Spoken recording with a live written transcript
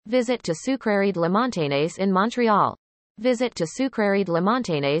Visit to Sucrerie de la Montagnaise in Montreal. Visit to Sucrerie de la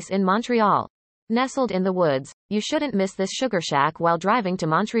Montagnaise in Montreal. Nestled in the woods, you shouldn't miss this sugar shack while driving to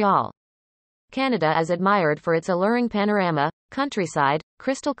Montreal. Canada is admired for its alluring panorama, countryside,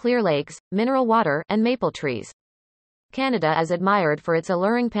 crystal clear lakes, mineral water, and maple trees. Canada is admired for its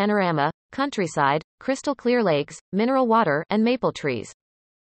alluring panorama, countryside, crystal clear lakes, mineral water, and maple trees.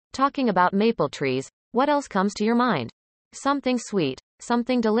 Talking about maple trees, what else comes to your mind? Something sweet,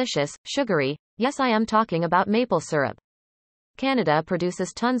 something delicious, sugary. Yes, I am talking about maple syrup. Canada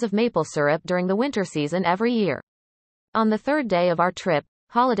produces tons of maple syrup during the winter season every year. On the third day of our trip,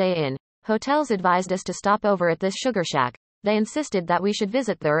 Holiday Inn Hotels advised us to stop over at this sugar shack. They insisted that we should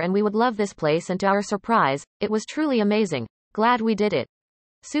visit there and we would love this place, and to our surprise, it was truly amazing. Glad we did it.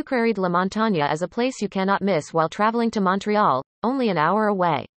 Sucrerie de la Montagne is a place you cannot miss while traveling to Montreal, only an hour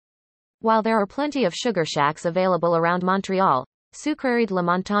away. While there are plenty of sugar shacks available around Montreal, Sucrerie de la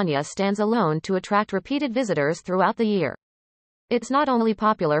Montagne stands alone to attract repeated visitors throughout the year. It's not only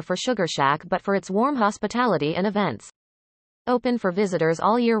popular for sugar shack but for its warm hospitality and events. Open for visitors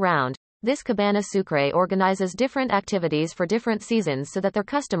all year round, this Cabana Sucre organizes different activities for different seasons so that their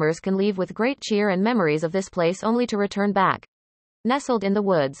customers can leave with great cheer and memories of this place only to return back. Nestled in the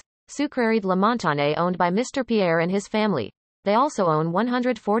woods, Sucrerie de la Montagne owned by Mr. Pierre and his family. They also own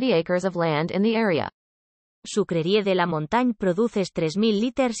 140 acres of land in the area. Sucrerie de la Montagne produces 3,000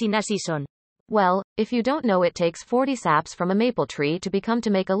 liters in a season. Well, if you don't know, it takes 40 saps from a maple tree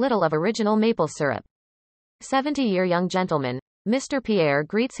to make a little of original maple syrup. 70-year young gentleman, Mr. Pierre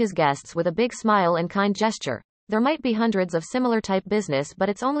greets his guests with a big smile and kind gesture. There might be hundreds of similar type business, but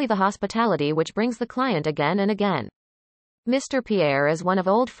it's only the hospitality which brings the client again and again. Mr. Pierre is one of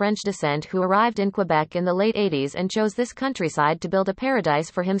old French descent who arrived in Quebec in the late 80s and chose this countryside to build a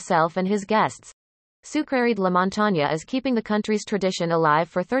paradise for himself and his guests. Sucrerie de la Montagne is keeping the country's tradition alive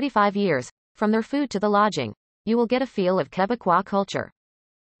for 35 years. From their food to the lodging, you will get a feel of Quebecois culture.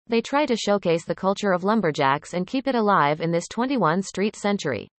 They try to showcase the culture of lumberjacks and keep it alive in this 21st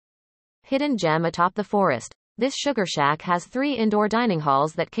century. Hidden gem atop the forest, this sugar shack has 3 indoor dining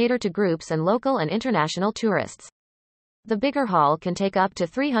halls that cater to groups and local and international tourists. The bigger hall can take up to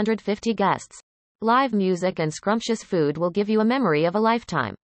 350 guests. Live music and scrumptious food will give you a memory of a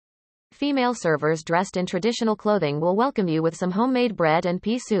lifetime. Female servers dressed in traditional clothing will welcome you with some homemade bread and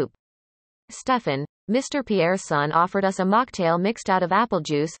pea soup. Stefan, Mr. Pierre's son, offered us a mocktail mixed out of apple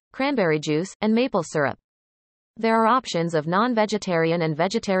juice, cranberry juice, and maple syrup. There are options of non-vegetarian and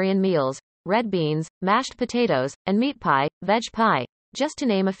vegetarian meals, red beans, mashed potatoes, and meat pie, veg pie, just to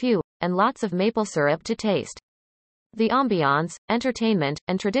name a few, and lots of maple syrup to taste. The ambiance, entertainment,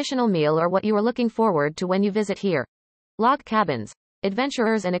 and traditional meal are what you are looking forward to when you visit here. Log cabins.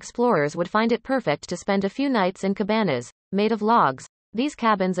 Adventurers and explorers would find it perfect to spend a few nights in cabanas, made of logs. These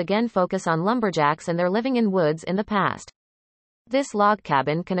cabins again focus on lumberjacks and their living in woods in the past. This log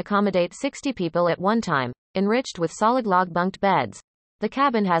cabin can accommodate 60 people at one time, enriched with solid log bunked beds. The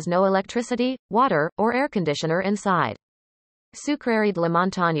cabin has no electricity, water, or air conditioner inside. Sucrerie de la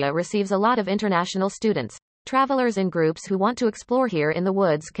Montagne receives a lot of international students. Travelers in groups who want to explore here in the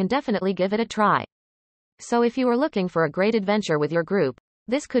woods can definitely give it a try. So if you are looking for a great adventure with your group,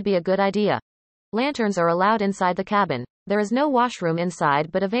 this could be a good idea. Lanterns are allowed inside the cabin. There is no washroom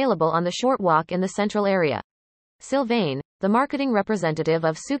inside but available on the short walk in the central area. Sylvain, the marketing representative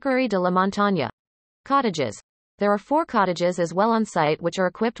of Sucrerie de la Montagne. Cottages. There are 4 cottages as well on site which are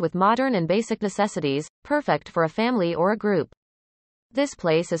equipped with modern and basic necessities, perfect for a family or a group. This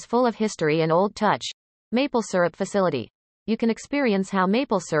place is full of history and old touch. Maple syrup facility. You can experience how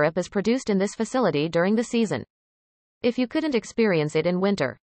maple syrup is produced in this facility during the season. If you couldn't experience it in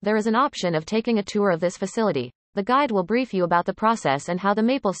winter, there is an option of taking a tour of this facility. The guide will brief you about the process and how the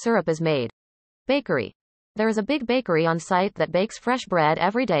maple syrup is made. Bakery. There is a big bakery on site that bakes fresh bread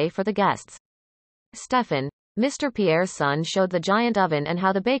every day for the guests. Stefan, Mr. Pierre's son, showed the giant oven and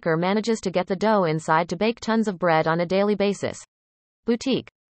how the baker manages to get the dough inside to bake tons of bread on a daily basis. Boutique.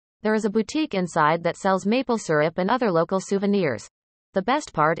 There is a boutique inside that sells maple syrup and other local souvenirs. The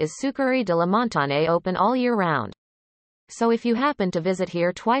best part is Sucrerie de la Montagne open all year round. So if you happen to visit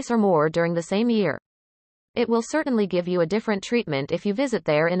here twice or more during the same year, it will certainly give you a different treatment if you visit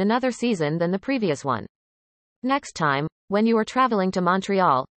there in another season than the previous one. Next time, when you are traveling to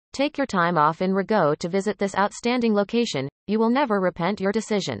Montreal, take your time off in Rigaud to visit this outstanding location. You will never repent your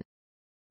decision.